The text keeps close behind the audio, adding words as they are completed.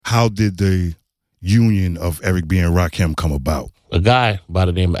how did the union of Eric B. and Rakim come about? A guy by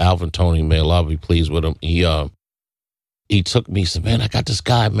the name of Alvin Tony, man, Allah be pleased with him. He took me, he said, man, I got this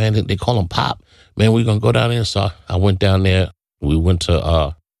guy, man, they call him Pop. Man, we're going to go down there. So I went down there. We went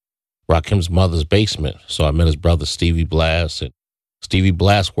to Rakim's mother's basement. So I met his brother, Stevie Blass. And Stevie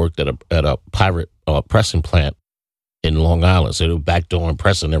Blass worked at a pirate pressing plant in Long Island. So they were backdooring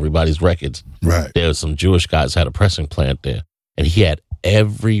pressing everybody's records. Right. There were some Jewish guys had a pressing plant there. And he had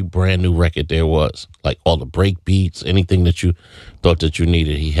every brand new record there was. Like all the break beats, anything that you thought that you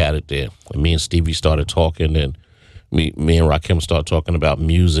needed, he had it there. And me and Stevie started talking, and me and Rakim started talking about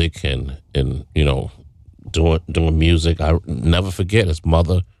music and you know, doing music. I never forget his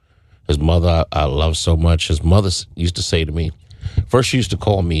mother I love so much. His mother used to say to me, first she used to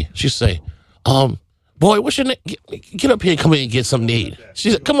call me, she'd say, boy, what's your name? Get up here, come here and get something to eat.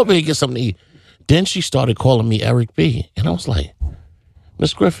 She said, come up here and get something to eat. Then she started calling me Eric B. And I was like,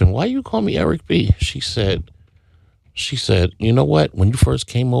 Miss Griffin, why you call me Eric B? She said, you know what? When you first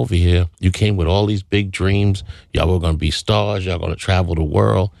came over here, you came with all these big dreams. Y'all were going to be stars. Y'all going to travel the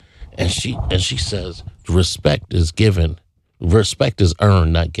world. And she says, respect is given. Respect is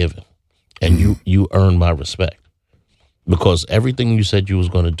earned, not given. And you earned my respect. Because everything you said you was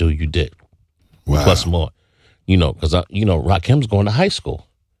going to do, you did. Wow. Plus more. You know, because, Rakim's going to high school.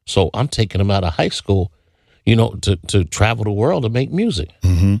 So I'm taking him out of high school, you know, to travel the world and make music.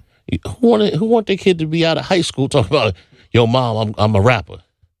 Mm-hmm. Who want their kid to be out of high school talking about, yo, mom, I'm a rapper?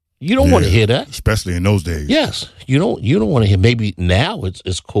 You don't want to hear that. Especially in those days. Yes. You don't want to hear. Maybe now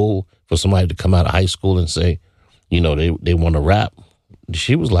it's cool for somebody to come out of high school and say, you know, they want to rap.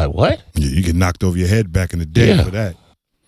 She was like, what? Yeah, you get knocked over your head back in the day for that.